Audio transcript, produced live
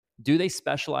Do they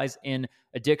specialize in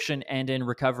addiction and in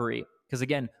recovery? Because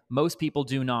again, most people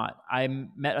do not. I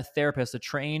met a therapist, a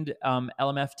trained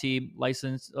LMFT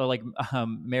licensed,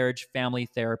 marriage family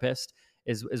therapist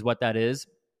is what that is.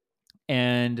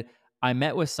 And I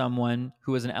met with someone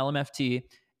who was an LMFT,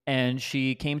 and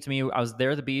she came to me. I was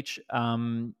there at the beach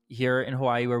here in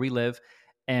Hawaii where we live,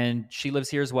 and she lives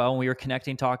here as well. And we were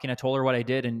connecting, talking. I told her what I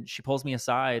did, and she pulls me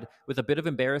aside with a bit of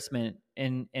embarrassment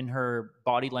in her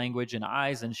body language and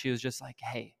eyes, and she was just like,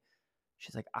 "Hey,"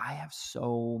 she's like, "I have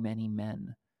so many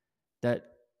men that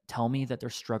tell me that they're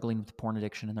struggling with porn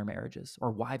addiction in their marriages,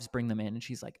 or wives bring them in." And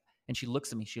she's like, and she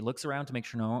looks at me, she looks around to make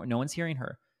sure no one's hearing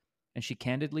her. And she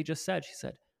candidly just said, she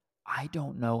said, "I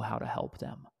don't know how to help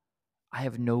them. I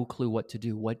have no clue what to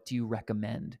do. What do you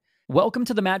recommend?" Welcome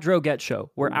to the Matt Droget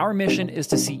Show, where our mission is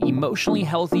to see emotionally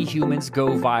healthy humans go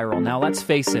viral. Now, let's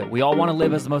face it, we all want to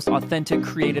live as the most authentic,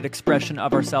 created expression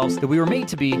of ourselves that we were made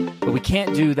to be, but we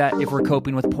can't do that if we're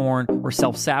coping with porn or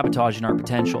self-sabotaging our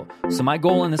potential. So my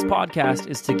goal in this podcast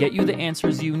is to get you the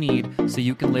answers you need so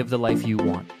you can live the life you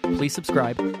want. Please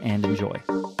subscribe and enjoy.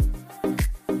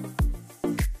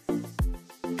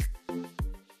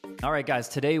 All right, guys,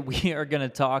 today we are going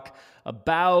to talk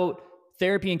about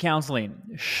therapy and counseling.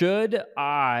 Should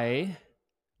I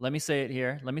do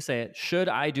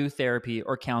therapy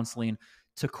or counseling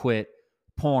to quit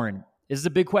porn? This is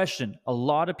a big question. A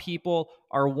lot of people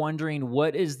are wondering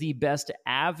what is the best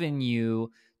avenue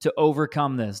to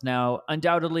overcome this. Now,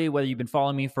 undoubtedly, whether you've been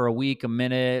following me for a week, a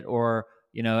minute, or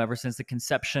ever since the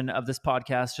conception of this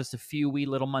podcast just a few wee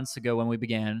little months ago when we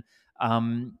began,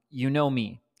 you know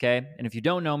me, okay? And if you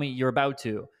don't know me, you're about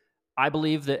to. I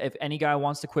believe that if any guy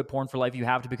wants to quit porn for life, you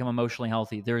have to become emotionally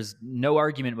healthy. There's no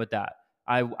argument with that.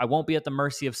 I won't be at the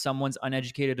mercy of someone's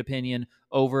uneducated opinion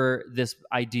over this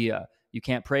idea. You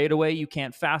can't pray it away. You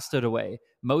can't fast it away.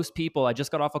 Most people, I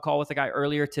just got off a call with a guy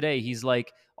earlier today. He's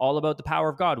like all about the power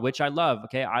of God, which I love.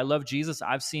 Okay. I love Jesus.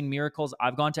 I've seen miracles.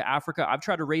 I've gone to Africa. I've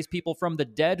tried to raise people from the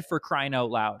dead, for crying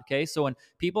out loud. Okay. So when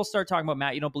people start talking about,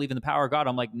 "Matt, you don't believe in the power of God,"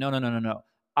 I'm like, no.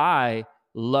 I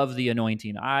love the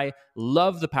anointing. I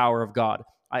love the power of God.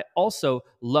 I also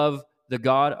love the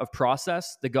God of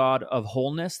process, the God of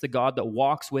wholeness, the God that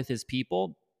walks with his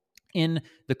people in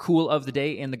the cool of the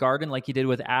day in the garden, like he did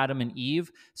with Adam and Eve.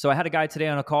 So I had a guy today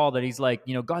on a call that he's like,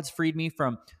 God's freed me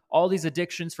from all these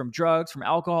addictions, from drugs, from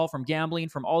alcohol, from gambling,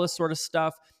 from all this sort of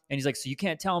stuff. And he's like, so you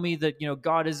can't tell me that,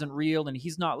 God isn't real and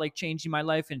he's not like changing my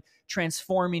life and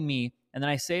transforming me. And then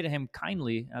I say to him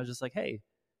kindly, I was just like, "Hey,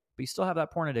 but you still have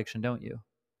that porn addiction, don't you?"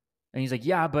 And he's like,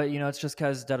 "Yeah, but it's just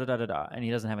because da-da-da-da-da." And he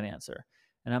doesn't have an answer.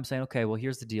 And I'm saying, okay, well,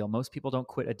 here's the deal. Most people don't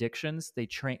quit addictions. They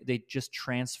just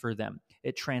transfer them.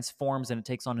 It transforms and it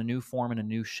takes on a new form and a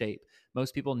new shape.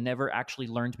 Most people never actually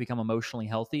learn to become emotionally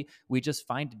healthy. We just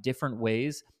find different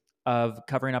ways of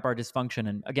covering up our dysfunction.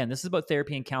 And again, this is about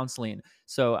therapy and counseling.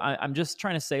 So I'm just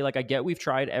trying to say, I get we've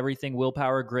tried everything,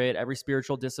 willpower, grit, every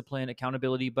spiritual discipline,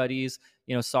 accountability buddies,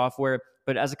 software.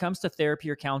 But as it comes to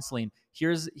therapy or counseling,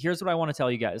 here's what I want to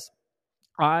tell you guys.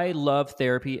 I love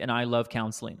therapy and I love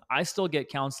counseling. I still get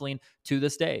counseling to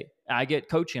this day. I get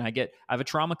coaching. I have a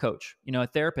trauma coach, a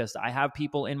therapist. I have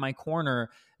people in my corner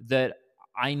that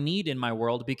I need in my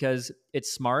world because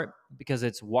it's smart, because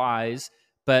it's wise.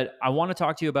 But I want to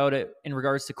talk to you about it in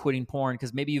regards to quitting porn,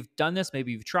 because maybe you've done this,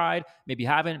 maybe you've tried, maybe you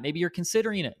haven't, maybe you're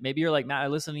considering it. Maybe you're like, "Matt, I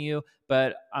listen to you,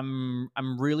 but I'm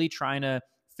really trying to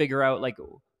figure out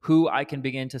who I can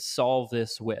begin to solve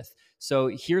this with."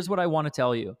 So here's what I want to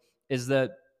tell you. Is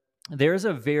that there's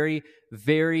a very,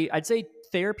 very, I'd say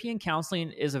therapy and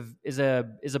counseling is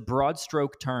a broad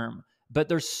stroke term, but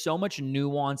there's so much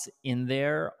nuance in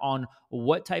there on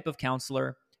what type of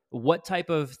counselor, what type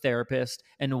of therapist,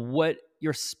 and what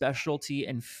your specialty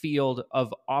and field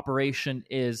of operation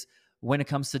is when it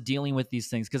comes to dealing with these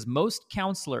things. Because most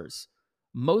counselors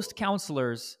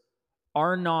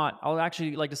are not, I'll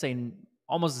actually like to say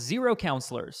almost zero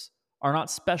counselors are not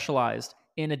specialized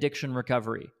in addiction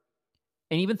recovery.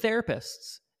 And even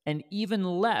therapists, and even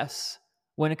less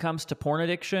when it comes to porn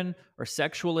addiction or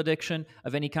sexual addiction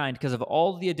of any kind, because of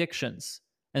all the addictions.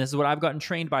 And this is what I've gotten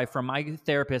trained by from my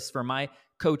therapists, from my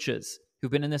coaches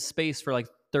who've been in this space for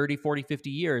 30, 40, 50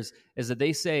 years, is that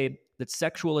they say that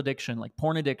sexual addiction, like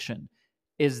porn addiction,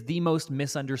 is the most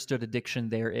misunderstood addiction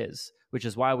there is, which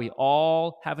is why we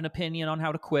all have an opinion on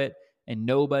how to quit, and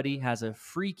nobody has a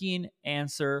freaking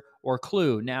answer or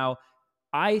clue. Now,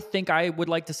 I think I would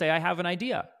like to say I have an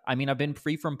idea. I mean, I've been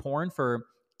free from porn for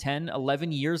 10,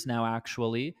 11 years now,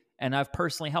 actually, and I've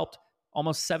personally helped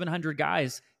almost 700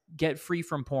 guys get free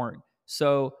from porn.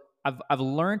 So I've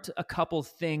learned a couple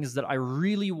things that I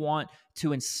really want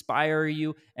to inspire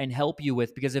you and help you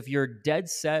with, because if you're dead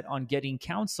set on getting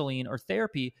counseling or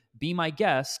therapy, be my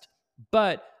guest.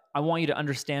 But I want you to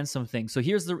understand some things. So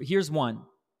here's one.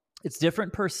 It's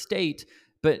different per state,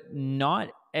 but not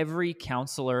every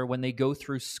counselor, when they go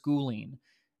through schooling,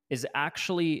 is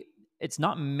actually, it's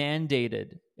not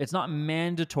mandated. It's not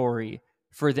mandatory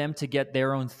for them to get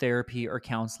their own therapy or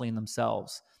counseling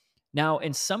themselves. Now,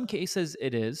 in some cases,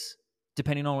 it is,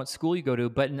 depending on what school you go to,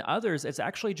 but in others, it's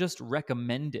actually just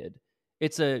recommended.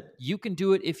 You can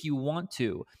do it if you want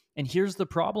to. And here's the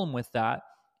problem with that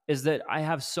is that I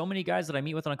have so many guys that I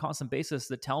meet with on a constant basis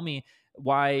that tell me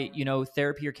why,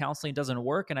 therapy or counseling doesn't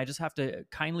work. And I just have to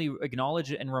kindly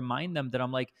acknowledge it and remind them that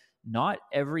I'm like, not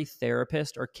every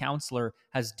therapist or counselor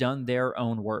has done their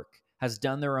own work, has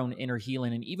done their own inner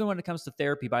healing. And even when it comes to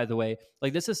therapy, by the way,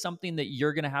 like this is something that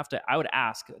you're going to have to, I would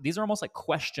ask. These are almost like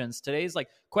questions. Today's like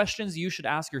questions you should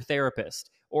ask your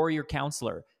therapist or your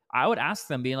counselor. I would ask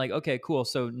them being like, okay, cool.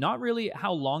 So not really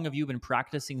how long have you been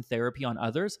practicing therapy on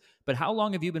others, but how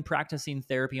long have you been practicing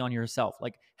therapy on yourself?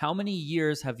 Like how many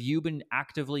years have you been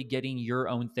actively getting your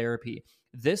own therapy?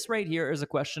 This right here is a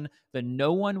question that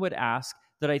no one would ask,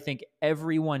 that I think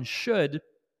everyone should,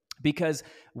 because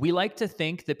we like to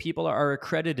think that people are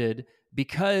accredited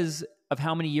because of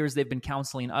how many years they've been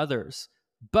counseling others.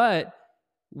 But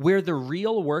where the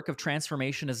real work of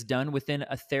transformation is done within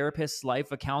a therapist's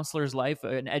life, a counselor's life,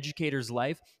 an educator's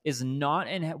life, is not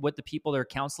in what the people they're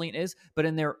counseling is, but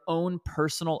in their own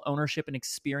personal ownership and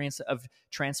experience of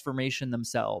transformation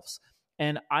themselves.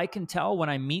 And I can tell when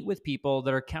I meet with people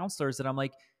that are counselors that I'm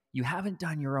like, you haven't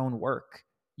done your own work.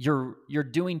 You're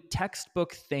doing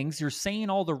textbook things. You're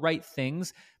saying all the right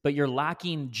things, but you're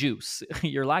lacking juice.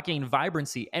 You're lacking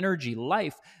vibrancy, energy,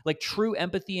 life, like true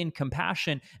empathy and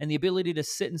compassion, and the ability to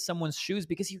sit in someone's shoes,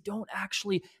 because you don't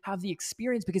actually have the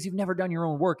experience, because you've never done your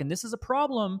own work. And this is a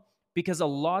problem, because a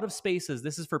lot of spaces,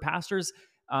 this is for pastors,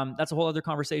 that's a whole other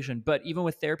conversation, but even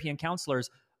with therapy and counselors,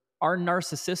 are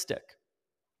narcissistic.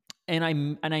 And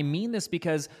I mean this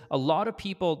because a lot of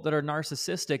people that are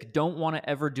narcissistic don't want to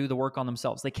ever do the work on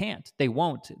themselves. They can't. They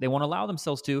won't. They won't allow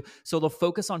themselves to. So they'll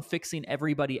focus on fixing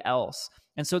everybody else.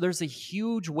 And so there's a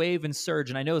huge wave and surge.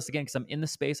 And I know this again because I'm in the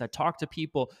space. I talk to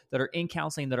people that are in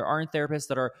counseling, that aren't therapists,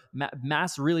 that are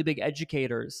mass really big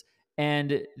educators.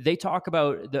 And they talk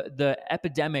about the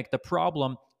epidemic, the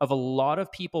problem of a lot of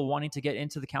people wanting to get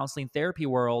into the counseling therapy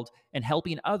world and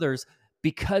helping others,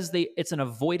 because it's an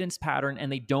avoidance pattern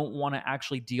and they don't want to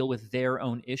actually deal with their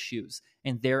own issues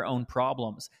and their own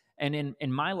problems. And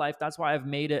in my life, that's why I've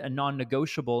made it a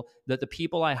non-negotiable that the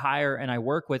people I hire and I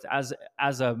work with as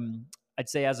a, I'd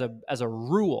say as a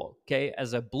rule, okay,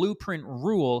 as a blueprint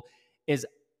rule, is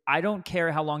I don't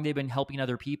care how long they've been helping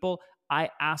other people. I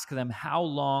ask them, how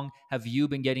long have you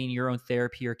been getting your own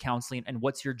therapy or counseling, and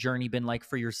what's your journey been like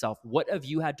for yourself? What have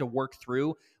you had to work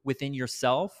through within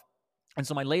yourself? And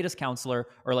so my latest counselor,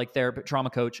 or like therapist, trauma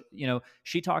coach,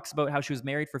 she talks about how she was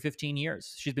married for 15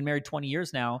 years. She's been married 20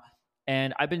 years now.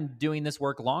 And I've been doing this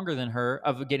work longer than her,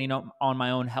 of getting on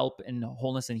my own help and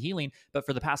wholeness and healing. But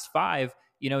for the past 5,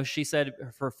 she said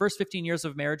her first 15 years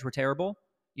of marriage were terrible,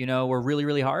 were really,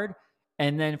 really hard.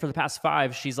 And then for the past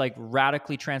 5, she's like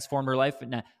radically transformed her life.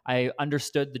 And I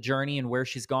understood the journey and where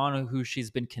she's gone and who she's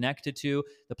been connected to,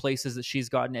 the places that she's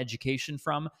gotten education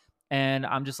from. And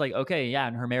I'm just like, okay, yeah.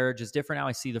 And her marriage is different now.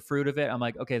 I see the fruit of it. I'm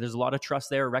like, okay, there's a lot of trust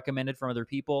there, recommended from other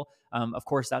people. Of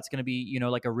course, that's going to be,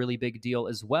 like a really big deal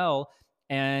as well.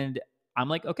 And I'm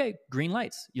like, okay, green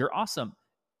lights. You're awesome.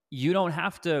 You don't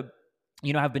have to,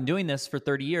 I've been doing this for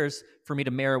 30 years for me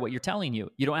to mirror what you're telling you.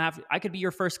 You don't have, I could be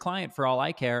your first client for all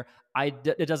I care.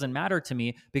 It doesn't matter to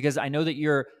me, because I know that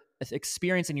your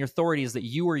experience and your authority is that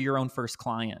you are your own first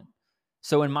client.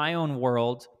 So in my own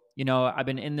world, I've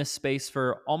been in this space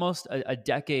for almost a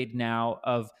decade now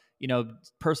of,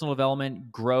 personal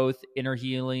development, growth, inner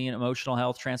healing, emotional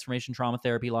health, transformation, trauma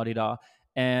therapy, la-di-da.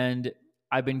 And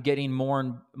I've been getting more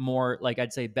and more, like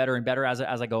I'd say, better and better as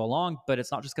I go along. But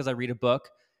it's not just because I read a book.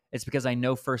 It's because I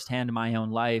know firsthand my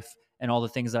own life and all the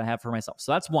things that I have for myself.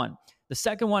 So that's one. The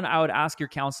second one I would ask your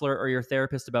counselor or your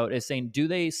therapist about is saying, do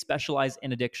they specialize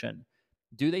in addiction?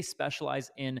 Do they specialize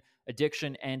in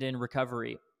addiction and in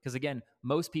recovery? Because again,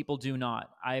 most people do not.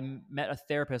 I met a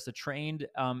therapist, a trained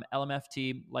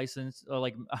LMFT licensed,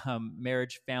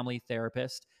 marriage family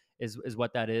therapist is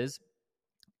what that is.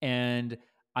 And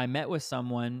I met with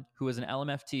someone who was an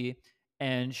LMFT,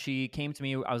 and she came to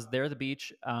me. I was there at the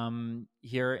beach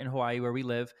here in Hawaii where we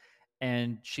live,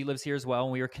 and she lives here as well.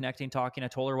 And we were connecting, talking. I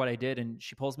told her what I did, and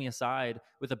she pulls me aside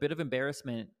with a bit of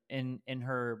embarrassment in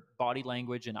her body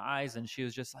language and eyes, and she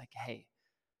was just like, "Hey,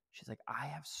 She's like, I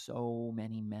have so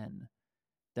many men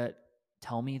that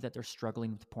tell me that they're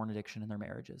struggling with porn addiction in their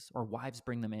marriages, or wives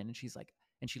bring them in. And she's like,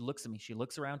 and she looks at me, she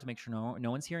looks around to make sure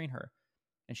no one's hearing her.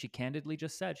 And she candidly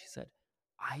just said, she said,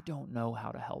 I don't know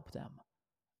how to help them.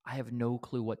 I have no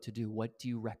clue what to do. What do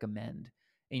you recommend?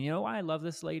 And you know why I love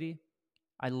this lady?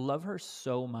 I love her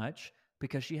so much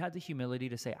because she had the humility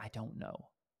to say, I don't know.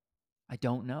 I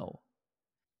don't know.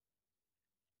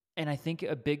 And I think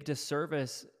a big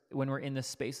disservice when we're in this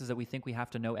space is that we think we have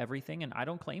to know everything. And I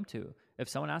don't claim to. If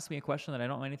someone asks me a question that I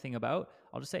don't know anything about,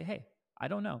 I'll just say, hey, I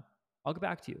don't know. I'll get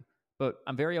back to you. But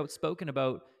I'm very outspoken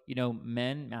about,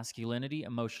 men, masculinity,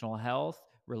 emotional health,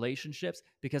 relationships,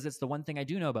 because it's the one thing I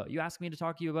do know about. You ask me to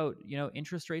talk to you about,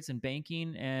 interest rates and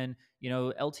banking and,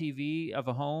 LTV of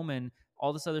a home and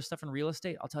all this other stuff in real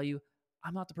estate. I'll tell you,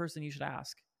 I'm not the person you should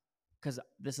ask, because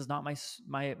this is not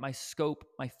my scope,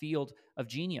 my field of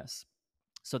genius.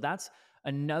 So that's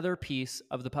another piece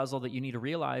of the puzzle that you need to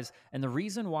realize. And the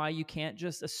reason why you can't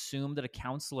just assume that a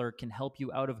counselor can help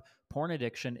you out of porn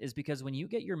addiction is because when you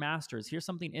get your master's, here's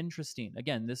something interesting.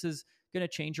 Again, this is going to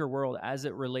change your world as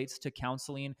it relates to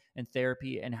counseling and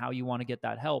therapy and how you want to get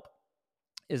that help,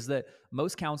 is that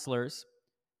most counselors,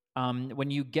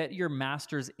 when you get your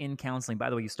master's in counseling,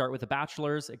 by the way, you start with a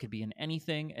bachelor's, it could be in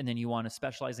anything, and then you want to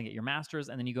specialize and get your master's,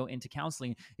 and then you go into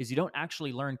counseling, is you don't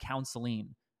actually learn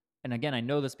counseling. And again, I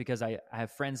know this because I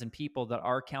have friends and people that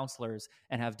are counselors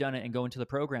and have done it and go into the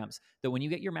programs, that when you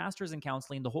get your master's in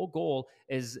counseling, the whole goal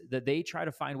is that they try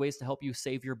to find ways to help you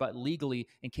save your butt legally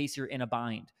in case you're in a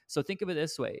bind. So think of it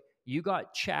this way. You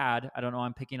got Chad. I don't know,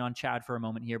 I'm picking on Chad for a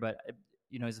moment here, but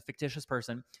he's a fictitious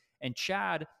person. And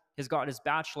Chad has got his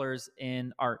bachelor's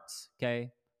in arts,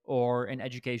 okay, or in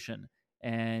education,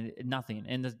 and nothing.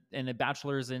 And the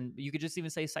bachelor's in, you could just even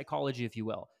say psychology, if you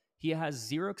will. He has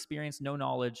zero experience, no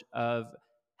knowledge of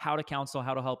how to counsel,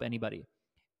 how to help anybody.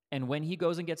 And when he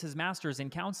goes and gets his master's in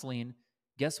counseling,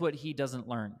 guess what he doesn't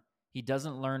learn? He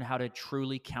doesn't learn how to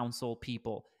truly counsel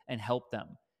people and help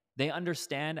them. They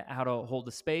understand how to hold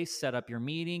the space, set up your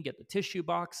meeting, get the tissue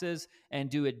boxes,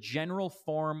 and do a general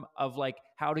form of like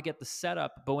how to get the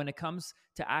setup. But when it comes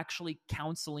to actually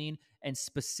counseling and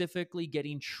specifically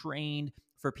getting trained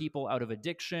for people out of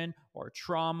addiction or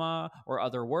trauma or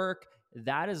other work,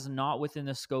 that is not within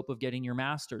the scope of getting your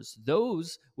master's.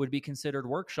 Those would be considered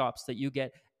workshops that you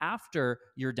get after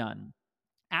you're done.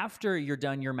 After you're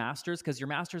done your master's, because your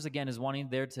master's, again, is wanting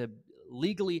there to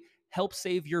legally help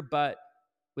save your butt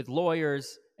with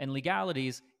lawyers and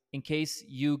legalities in case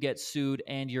you get sued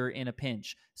and you're in a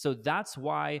pinch. So that's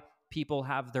why people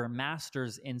have their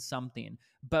master's in something.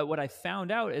 But what I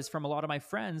found out is from a lot of my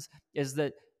friends is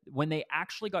that when they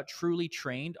actually got truly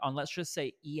trained on, let's just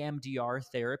say, EMDR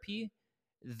therapy,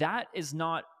 that is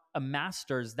not a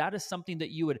master's. That is something that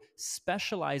you would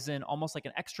specialize in, almost like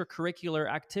an extracurricular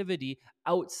activity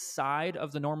outside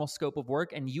of the normal scope of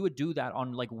work. And you would do that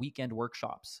on like weekend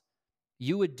workshops.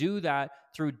 You would do that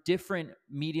through different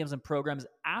mediums and programs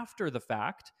after the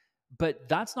fact, but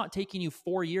that's not taking you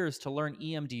 4 years to learn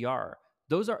EMDR.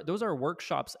 Those are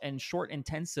workshops and short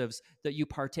intensives that you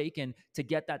partake in to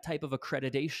get that type of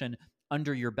accreditation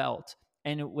under your belt.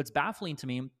 And what's baffling to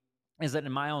me is that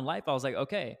in my own life, I was like,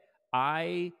 okay,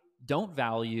 I don't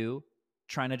value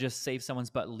trying to just save someone's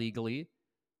butt legally,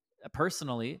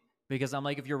 personally, because I'm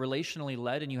like, if you're relationally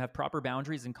led and you have proper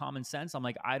boundaries and common sense, I'm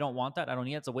like, I don't want that. I don't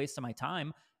need it. It's a waste of my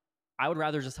time. I would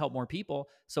rather just help more people.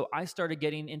 So I started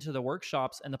getting into the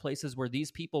workshops and the places where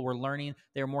these people were learning.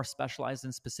 They're more specialized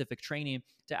in specific training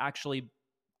to actually,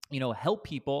 help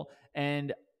people.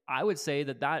 And I would say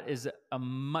that is a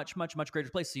much, much, much greater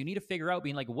place. So you need to figure out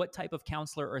being like, what type of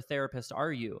counselor or therapist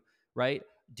are you, right?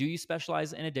 Do you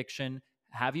specialize in addiction?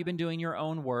 Have you been doing your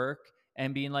own work?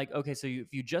 And being like, okay, so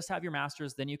if you just have your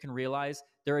master's, then you can realize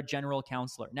they're a general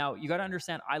counselor. Now, you got to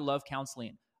understand, I love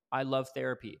counseling. I love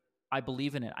therapy. I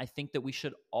believe in it. I think that we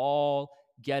should all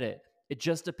get it. It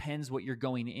just depends what you're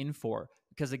going in for.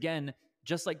 Because again,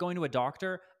 just like going to a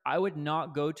doctor, I would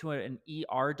not go to an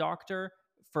ER doctor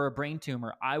for a brain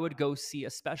tumor. I would go see a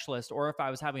specialist, or if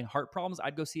I was having heart problems,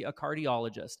 I'd go see a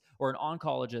cardiologist or an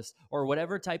oncologist or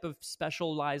whatever type of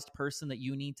specialized person that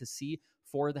you need to see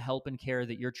for the help and care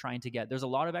that you're trying to get. There's a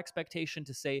lot of expectation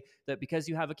to say that because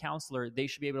you have a counselor, they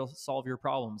should be able to solve your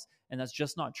problems. And that's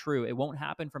just not true. It won't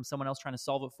happen from someone else trying to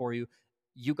solve it for you.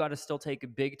 You got to still take a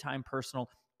big time personal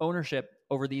ownership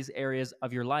over these areas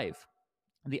of your life.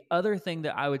 The other thing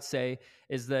that I would say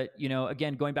is that,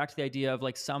 again, going back to the idea of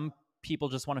like some people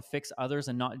just want to fix others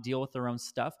and not deal with their own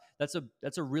stuff. That's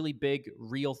a really big,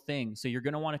 real thing. So you're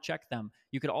going to want to check them.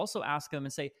 You could also ask them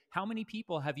and say, how many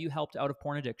people have you helped out of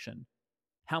porn addiction?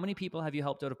 How many people have you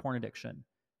helped out of porn addiction?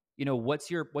 what's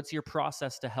your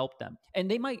process to help them? And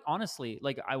they might honestly,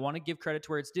 like, I want to give credit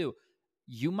to where it's due.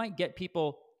 You might get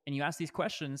people and you ask these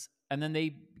questions and then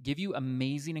they give you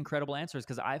amazing, incredible answers.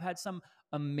 Because I've had some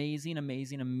amazing,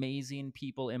 amazing, amazing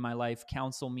people in my life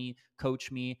counsel me,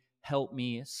 coach me, help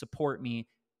me, support me.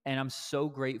 And I'm so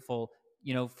grateful,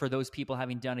 for those people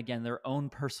having done, again, their own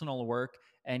personal work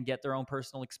and get their own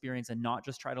personal experience and not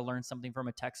just try to learn something from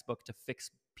a textbook to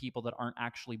fix people that aren't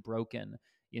actually broken.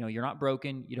 You're not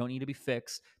broken. You don't need to be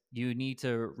fixed. You need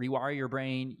to rewire your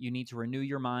brain. You need to renew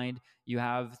your mind. You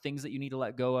have things that you need to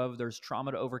let go of. There's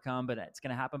trauma to overcome, but it's going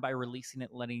to happen by releasing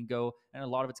it, letting it go. And a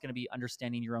lot of it's going to be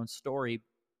understanding your own story.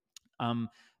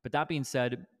 But that being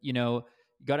said, you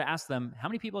got to ask them, how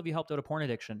many people have you helped out of porn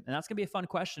addiction? And that's going to be a fun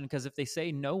question, because if they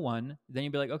say no one, then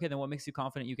you'd be like, okay, then what makes you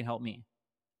confident you can help me?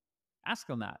 Ask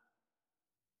them that.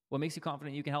 What makes you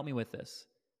confident you can help me with this?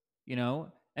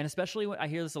 And especially when I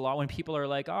hear this a lot when people are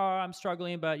like, oh, I'm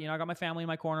struggling, but I got my family in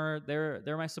my corner.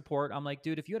 They're my support. I'm like,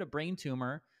 dude, if you had a brain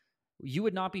tumor, you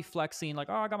would not be flexing like,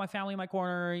 oh, I got my family in my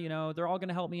corner. They're all going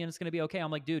to help me and it's going to be okay.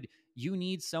 I'm like, dude, you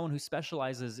need someone who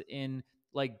specializes in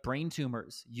like brain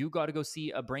tumors. You got to go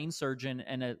see a brain surgeon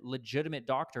and a legitimate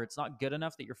doctor. It's not good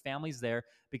enough that your family's there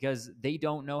because they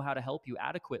don't know how to help you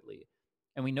adequately.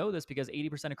 And we know this because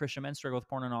 80% of Christian men struggle with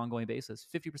porn on an ongoing basis.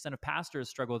 50% of pastors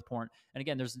struggle with porn. And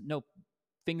again, there's no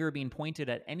finger being pointed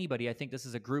at anybody. I think this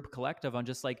is a group collective on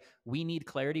just like, we need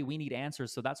clarity, we need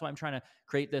answers. So that's why I'm trying to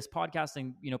create this podcast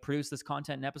and, produce this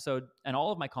content and episode and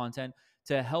all of my content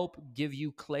to help give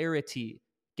you clarity,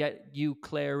 get you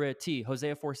clarity.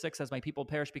 Hosea 4:6 says, my people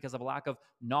perish because of a lack of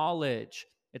knowledge.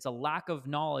 It's a lack of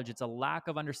knowledge. It's a lack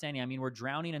of understanding. I mean, we're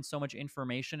drowning in so much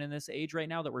information in this age right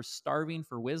now that we're starving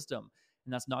for wisdom,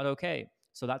 and that's not okay.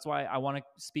 So that's why I want to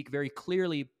speak very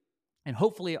clearly and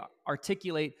hopefully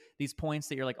articulate these points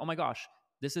that you're like, oh my gosh,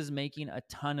 this is making a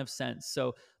ton of sense.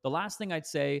 So the last thing I'd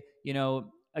say,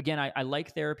 again, I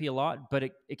like therapy a lot, but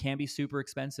it can be super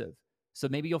expensive. So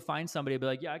maybe you'll find somebody be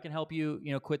like, yeah, I can help you,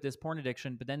 quit this porn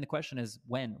addiction. But then the question is,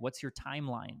 when? What's your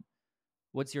timeline?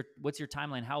 What's your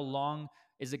timeline? How long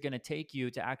is it going to take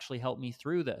you to actually help me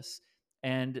through this?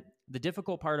 And the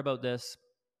difficult part about this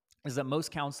is that most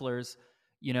counselors,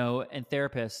 and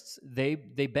therapists, they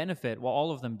benefit. Well, all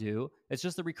of them do. It's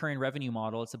just a recurring revenue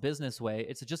model. It's a business way.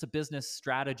 It's just a business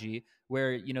strategy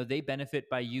where, they benefit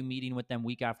by you meeting with them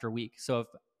week after week. So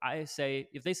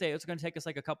if they say it's going to take us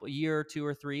like a year, 2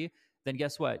 or 3, then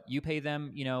guess what? You pay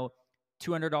them,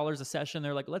 $200 a session.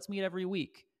 They're like, let's meet every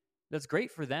week. That's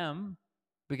great for them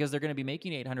because they're going to be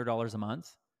making $800 a month.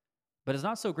 But it's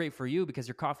not so great for you because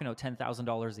you're coughing out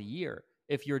 $10,000 a year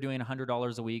if you're doing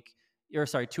 $100 a week.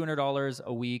 $200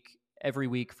 a week every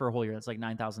week for a whole year. That's like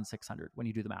 $9,600 when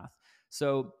you do the math.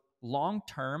 So long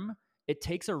term, it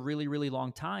takes a really, really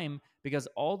long time because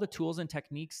all the tools and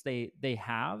techniques they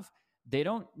have, they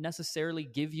don't necessarily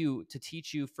give you to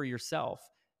teach you for yourself.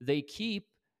 They keep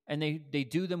and they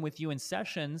do them with you in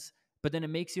sessions, but then it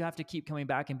makes you have to keep coming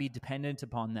back and be dependent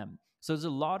upon them. So there's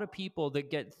a lot of people that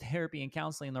get therapy and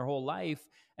counseling their whole life,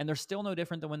 and they're still no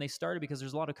different than when they started because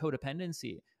there's a lot of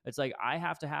codependency. It's like, I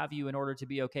have to have you in order to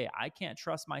be okay. I can't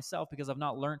trust myself because I've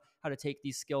not learned how to take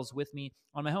these skills with me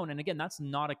on my own. And again, that's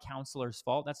not a counselor's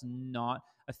fault. That's not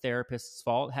a therapist's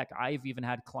fault. Heck, I've even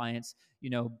had clients,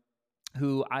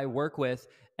 who I work with,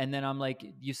 and then I'm like,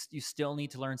 you still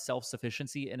need to learn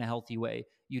self-sufficiency in a healthy way.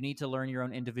 You need to learn your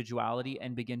own individuality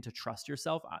and begin to trust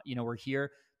yourself. We're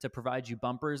here to provide you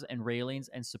bumpers and railings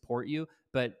and support you,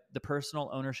 but the personal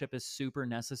ownership is super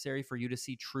necessary for you to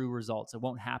see true results. It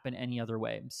won't happen any other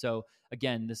way. So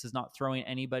again, this is not throwing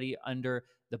anybody under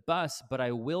the bus, but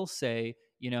I will say,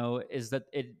 is that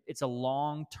it's a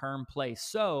long-term play.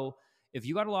 So if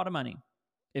you got a lot of money,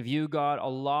 if you got a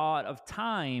lot of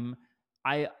time,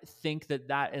 I think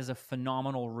that is a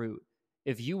phenomenal route.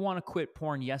 If you want to quit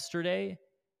porn yesterday,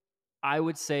 I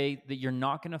would say that you're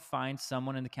not going to find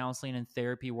someone in the counseling and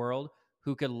therapy world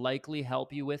who could likely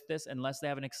help you with this unless they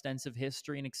have an extensive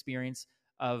history and experience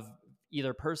of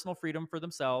either personal freedom for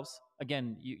themselves.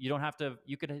 Again, you don't have to,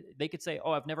 they could say,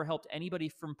 oh, I've never helped anybody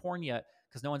from porn yet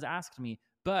because no one's asked me,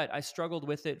 but I struggled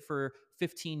with it for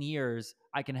 15 years.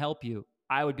 I can help you.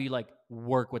 I would be like,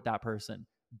 work with that person.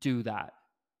 Do that.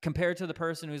 Compared to the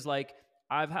person who's like,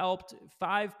 I've helped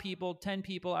 5 people, 10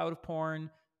 people out of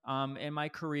porn in my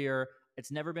career.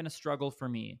 It's never been a struggle for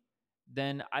me.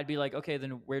 Then I'd be like, okay,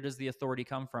 then where does the authority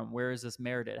come from? Where is this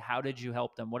merited? How did you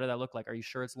help them? What did that look like? Are you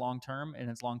sure it's long-term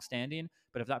and it's long-standing?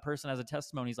 But if that person has a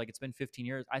testimony, he's like, it's been 15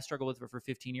 years. I struggled with it for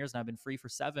 15 years and I've been free for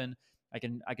 7. I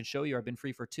can show you I've been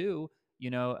free for 2.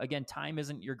 Again, time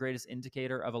isn't your greatest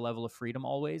indicator of a level of freedom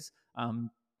always.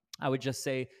 I would just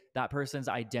say that person's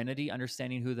identity,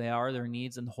 understanding who they are, their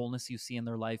needs, and the wholeness you see in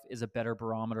their life is a better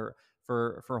barometer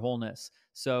for wholeness.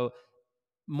 So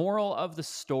moral of the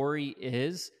story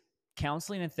is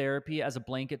counseling and therapy as a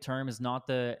blanket term is not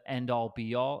the end all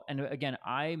be all. And again,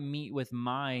 I meet with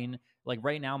mine, like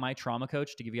right now, my trauma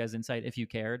coach, to give you guys insight if you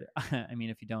cared. I mean,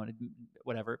 if you don't,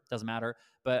 whatever, doesn't matter.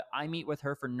 But I meet with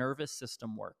her for nervous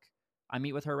system work. I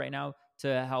meet with her right now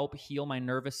to help heal my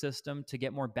nervous system, to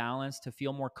get more balanced, to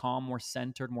feel more calm, more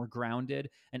centered, more grounded,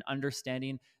 and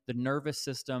understanding the nervous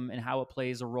system and how it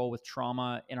plays a role with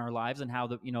trauma in our lives, and how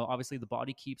obviously the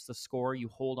body keeps the score. You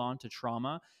hold on to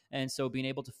trauma. And so being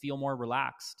able to feel more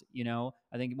relaxed,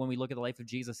 I think when we look at the life of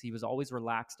Jesus, he was always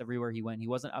relaxed everywhere he went. He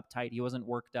wasn't uptight. He wasn't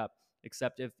worked up,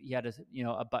 except if he had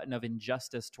a button of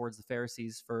injustice towards the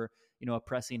Pharisees for,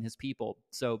 oppressing his people.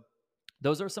 So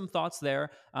those are some thoughts there.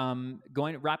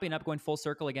 Wrapping up, going full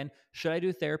circle again. Should I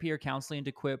do therapy or counseling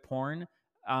to quit porn?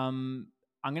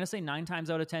 I'm going to say 9 times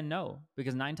out of 10, no,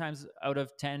 because 9 times out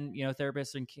of 10,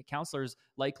 therapists and counselors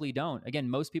likely don't. Again,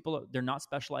 most people, they're not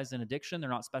specialized in addiction. They're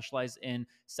not specialized in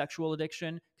sexual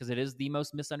addiction, because it is the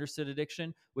most misunderstood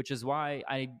addiction, which is why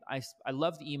I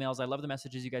love the emails. I love the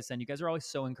messages you guys send. You guys are always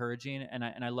so encouraging. And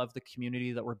I love the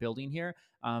community that we're building here,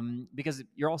 because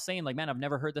you're all saying like, man, I've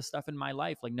never heard this stuff in my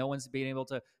life. Like no one's being able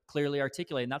to clearly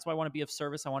articulate. And that's why I want to be of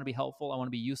service. I want to be helpful. I want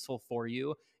to be useful for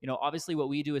you. Obviously what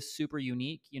we do is super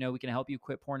unique. We can help you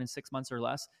quit porn in 6 months or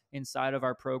less inside of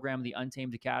our program, the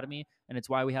Untamed Academy. And it's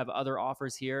why we have other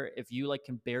offers here. If you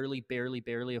can barely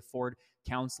afford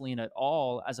counseling at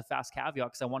all, as a fast caveat,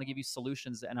 because I want to give you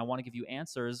solutions and I want to give you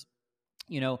answers,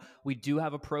 we do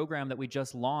have a program that we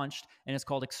just launched, and it's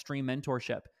called Extreme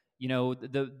Mentorship.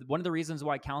 The one of the reasons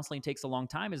why counseling takes a long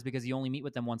time is because you only meet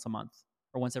with them once a month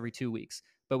or once every 2 weeks.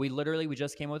 But we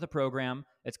just came up with a program.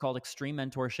 It's called Extreme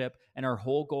Mentorship. And our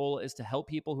whole goal is to help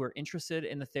people who are interested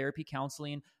in the therapy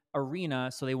counseling arena.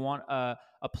 So they want a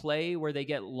play where they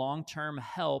get long-term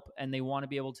help, and they want to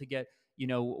be able to get,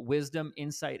 wisdom,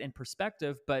 insight, and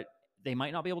perspective, but they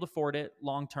might not be able to afford it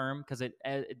long-term, because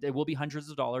it will be hundreds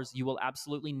of dollars. You will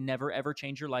absolutely never, ever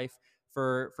change your life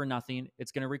for nothing.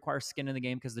 It's going to require skin in the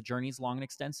game, because the journey is long and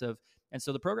extensive. And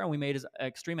so the program we made is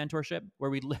Extreme Mentorship, where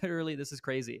we literally, this is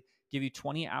crazy, give you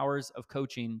 20 hours of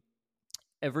coaching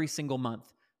every single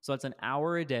month. So that's an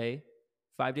hour a day,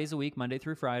 5 days a week, Monday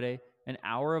through Friday, an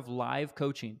hour of live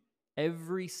coaching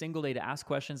every single day to ask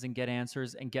questions and get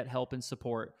answers and get help and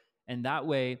support. And that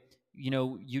way,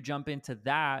 you jump into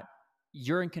that,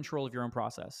 you're in control of your own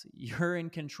process. You're in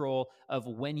control of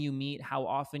when you meet, how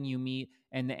often you meet,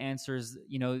 and the answers,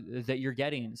 that you're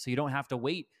getting. So you don't have to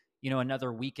wait,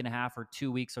 another week and a half or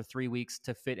 2 weeks or 3 weeks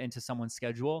to fit into someone's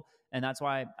schedule. And that's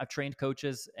why I've trained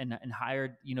coaches and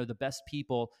hired, the best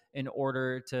people in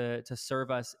order to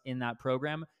serve us in that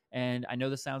program. And I know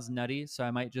this sounds nutty, so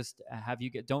I might just have you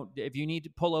if you need to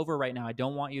pull over right now, I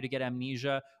don't want you to get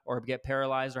amnesia or get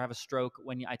paralyzed or have a stroke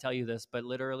when I tell you this, but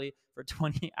literally for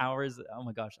 20 hours, oh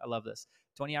my gosh, I love this.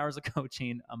 20 hours of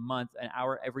coaching a month, an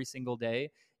hour every single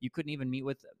day. You couldn't even meet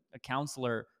with a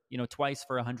counselor, twice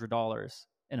for $100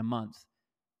 in a month.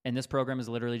 And this program is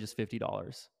literally just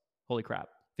 $50. Holy crap.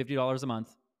 $50 a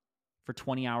month for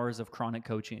 20 hours of chronic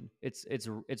coaching. It's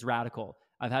radical.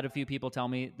 I've had a few people tell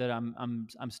me that I'm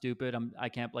stupid. I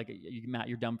can't, Matt,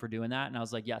 you're dumb for doing that. And I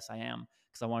was like, yes, I am,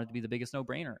 because I want it to be the biggest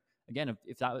no-brainer. Again,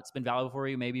 if that's been valuable for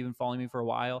you, maybe you've been following me for a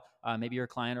while, maybe you're a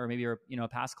client, or maybe you're a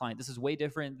past client. This is way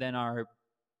different than our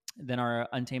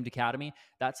Untamed Academy.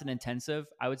 That's an intensive.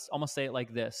 I would almost say it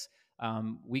like this.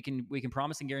 We can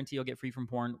promise and guarantee you'll get free from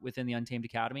porn within the Untamed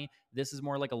Academy. This is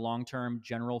more like a long-term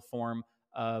general form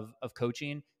of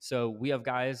coaching. So we have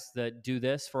guys that do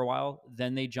this for a while,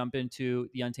 then they jump into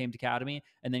the Untamed Academy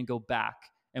and then go back.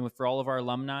 And for all of our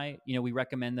alumni, we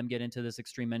recommend them get into this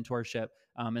Extreme Mentorship.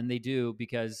 And they do,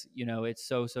 because, it's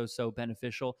so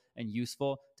beneficial and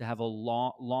useful to have a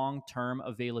long-term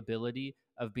availability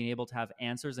of being able to have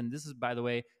answers. And this is, by the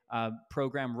way,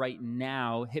 program right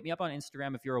now. Hit me up on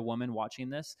Instagram if you're a woman watching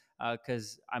this,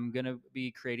 because I'm going to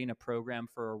be creating a program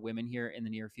for women here in the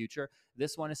near future.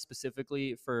 This one is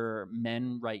specifically for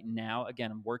men right now.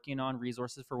 Again, I'm working on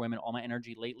resources for women. All my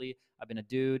energy lately, I've been a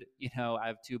dude. I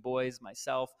have 2 boys.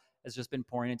 Myself has just been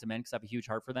pouring into men because I have a huge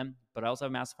heart for them. But I also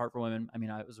have a massive heart for women. I mean,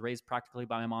 I was raised practically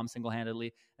by my mom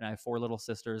single-handedly, and I have 4 little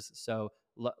sisters. So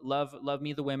love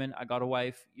me, the women. I got a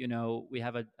wife. We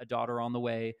have a daughter on the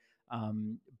way.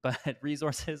 But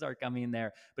resources are coming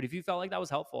there. But if you felt like that was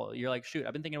helpful, you're like, shoot,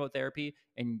 I've been thinking about therapy,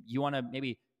 and you want to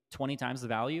maybe 20 times the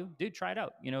value, dude, try it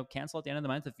out. Cancel at the end of the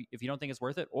month if you don't think it's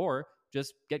worth it, or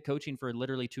just get coaching for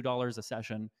literally $2 a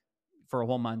session for a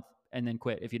whole month and then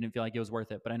quit if you didn't feel like it was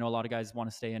worth it. But I know a lot of guys want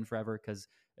to stay in forever because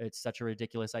it's such a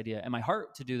ridiculous idea. And my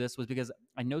heart to do this was because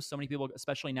I know so many people,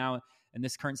 especially now in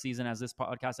this current season, as this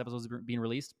podcast episode is being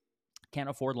released, can't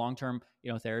afford long-term,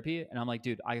 therapy. And I'm like,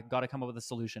 dude, I got to come up with a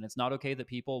solution. It's not okay that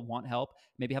people want help,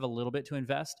 maybe have a little bit to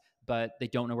invest, but they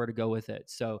don't know where to go with it.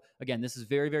 So again, this is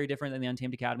very, very different than the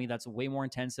Untamed Academy. That's way more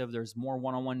intensive. There's more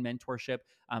one-on-one mentorship,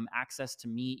 access to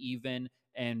me even,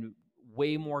 and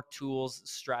way more tools,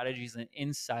 strategies, and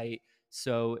insight.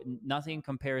 So nothing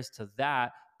compares to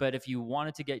that. But if you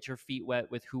wanted to get your feet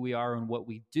wet with who we are and what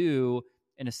we do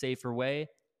in a safer way,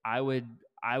 I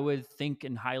would think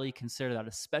and highly consider that,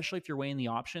 especially if you're weighing the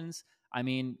options. I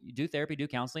mean, you do therapy, do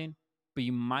counseling, but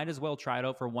you might as well try it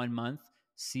out for 1 month,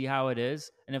 see how it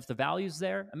is. And if the value's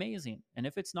there, amazing. And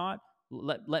if it's not,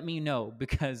 let me know,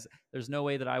 because there's no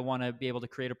way that I want to be able to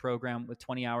create a program with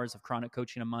 20 hours of chronic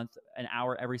coaching a month, an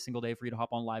hour every single day for you to hop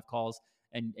on live calls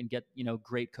and get,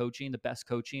 great coaching, the best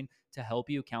coaching to help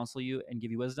you, counsel you, and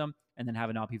give you wisdom, and then have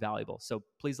it not be valuable. So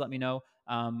please let me know.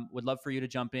 Would love for you to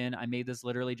jump in. I made this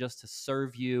literally just to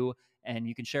serve you, and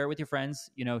you can share it with your friends,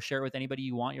 share it with anybody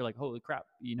you want. You're like, holy crap,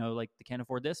 like they can't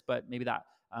afford this, but maybe that.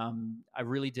 I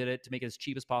really did it to make it as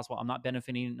cheap as possible. I'm not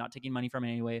benefiting, not taking money from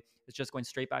it anyway. It's just going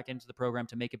straight back into the program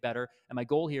to make it better. And my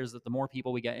goal here is that the more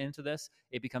people we get into this,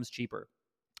 it becomes cheaper.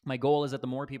 My goal is that the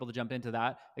more people that jump into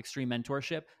that extreme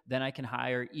mentorship, then I can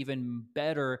hire even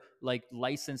better, like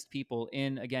licensed people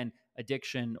in, again,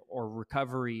 addiction or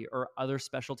recovery or other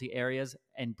specialty areas,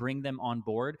 and bring them on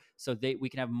board so we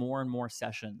can have more and more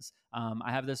sessions.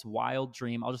 I have this wild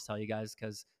dream. I'll just tell you guys,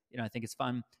 because I think it's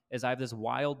fun. Is I have this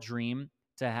wild dream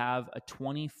to have a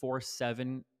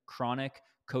 24/7 chronic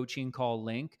coaching call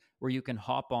link where you can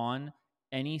hop on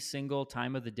any single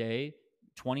time of the day,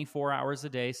 24 hours a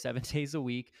day, 7 days a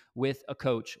week, with a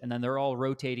coach. And then they're all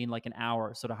rotating like an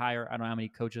hour. So to hire, I don't know how many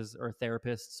coaches or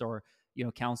therapists or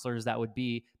counselors that would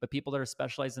be, but people that are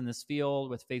specialized in this field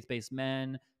with faith-based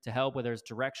men to help, whether it's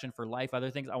direction for life,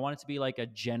 other things. I want it to be like a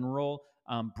general,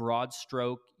 broad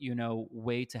stroke,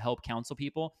 way to help counsel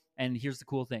people. And here's the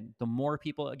cool thing. The more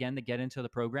people, again, that get into the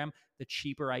program, the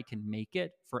cheaper I can make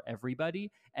it for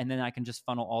everybody. And then I can just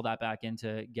funnel all that back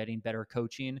into getting better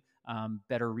coaching,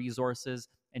 better resources,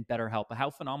 and better help. But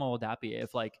how phenomenal would that be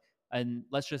if, and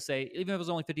let's just say, even if it was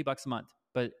only $50 a month,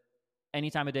 but any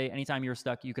time of day, anytime you're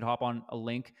stuck, you could hop on a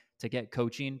link to get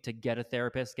coaching, to get a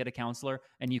therapist, get a counselor,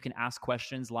 and you can ask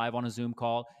questions live on a Zoom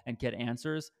call and get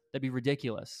answers. That'd be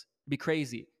ridiculous. It'd be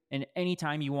crazy. And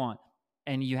anytime you want.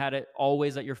 And you had it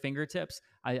always at your fingertips.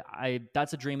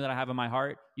 That's a dream that I have in my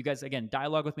heart. You guys, again,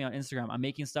 dialogue with me on Instagram. I'm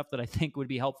making stuff that I think would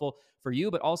be helpful for you,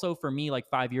 but also for me, like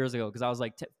 5 years ago, because I was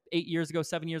like 8 years ago,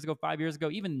 7 years ago, 5 years ago.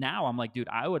 Even now, I'm like, dude,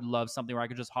 I would love something where I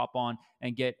could just hop on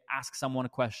and ask someone a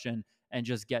question and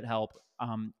just get help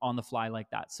on the fly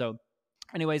like that. So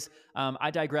anyways,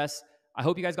 I digress. I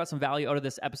hope you guys got some value out of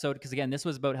this episode, because again, this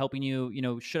was about helping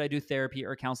you, should I do therapy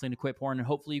or counseling to quit porn? And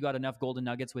hopefully you got enough golden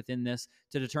nuggets within this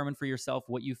to determine for yourself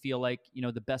what you feel like,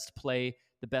 the best play,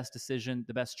 the best decision,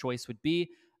 the best choice would be.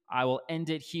 I will end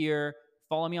it here.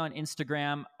 Follow me on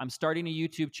Instagram. I'm starting a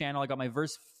YouTube channel. I got my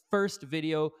first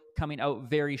video coming out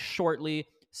very shortly.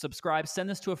 Subscribe, send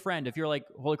this to a friend. If you're like,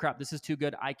 holy crap, this is too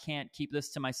good, I can't keep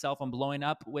this to myself, I'm blowing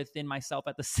up within myself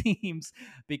at the seams,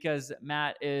 because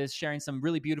Matt is sharing some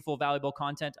really beautiful, valuable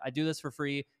content. I do this for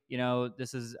free.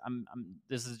 This is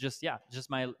just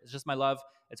my love.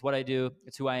 It's what I do.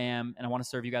 It's who I am. And I want to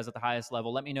serve you guys at the highest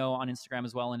level. Let me know on Instagram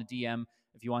as well in a DM.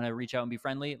 If you want to reach out and be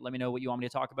friendly, let me know what you want me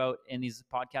to talk about in these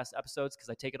podcast episodes, because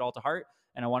I take it all to heart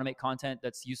and I want to make content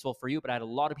that's useful for you. But I had a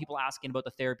lot of people asking about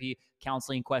the therapy,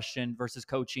 counseling question versus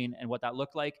coaching and what that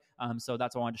looked like. So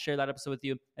that's why I wanted to share that episode with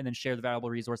you, and then share the valuable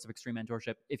resource of extreme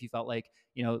mentorship if you felt like,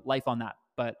 life on that.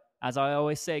 But as I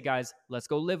always say, guys, let's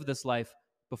go live this life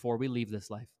before we leave this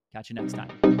life. Catch you next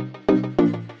time.